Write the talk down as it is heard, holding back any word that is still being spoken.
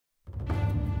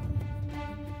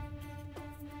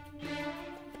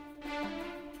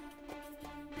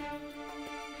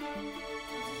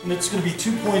And it's going to be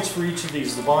 2 points for each of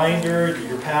these. The binder,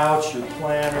 your pouch, your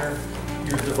planner,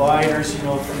 your dividers, you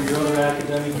know, for your other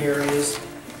academic areas,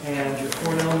 and your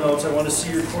Cornell notes. I want to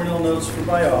see your Cornell notes for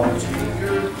biology.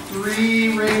 Your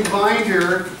 3-ring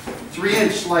binder,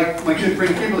 3-inch, like my good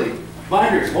friend Kimberly.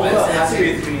 Binders, hold up. That's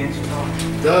 3 inches long.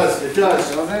 It does, it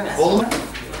does. Hold them.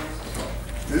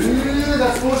 Ooh,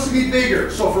 that's supposed to be bigger.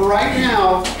 So for right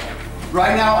now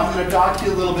I'm going to dock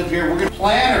you a little bit here. We're going to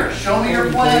planner. Show me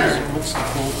your planner.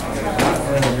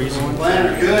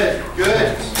 Planner, good,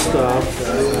 good. Stop.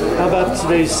 How about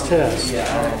today's test?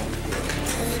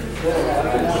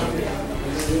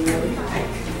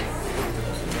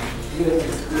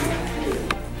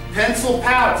 Pencil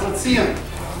pouch, let's see them.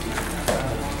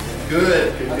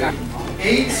 Good, good, good.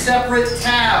 8 separate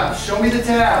tabs. Show me the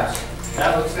tabs.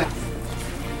 That looks fantastic.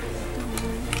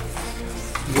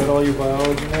 You got all your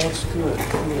biology notes? Good,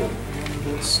 good.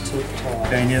 That's tip top.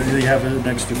 Okay, and you have an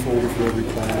extra folder for every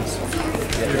class.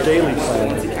 Your daily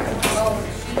plan.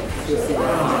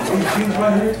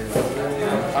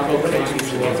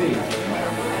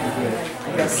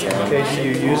 Okay, do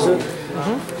you use it?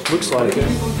 Looks like it.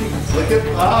 Look at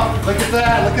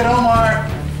that. Look at Omar.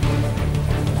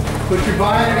 Put your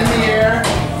binder in the air.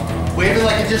 Wave it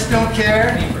like you just don't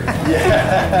care.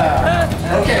 Yeah.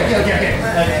 Okay.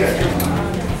 That's good.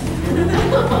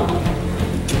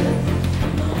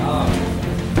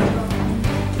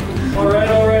 All right.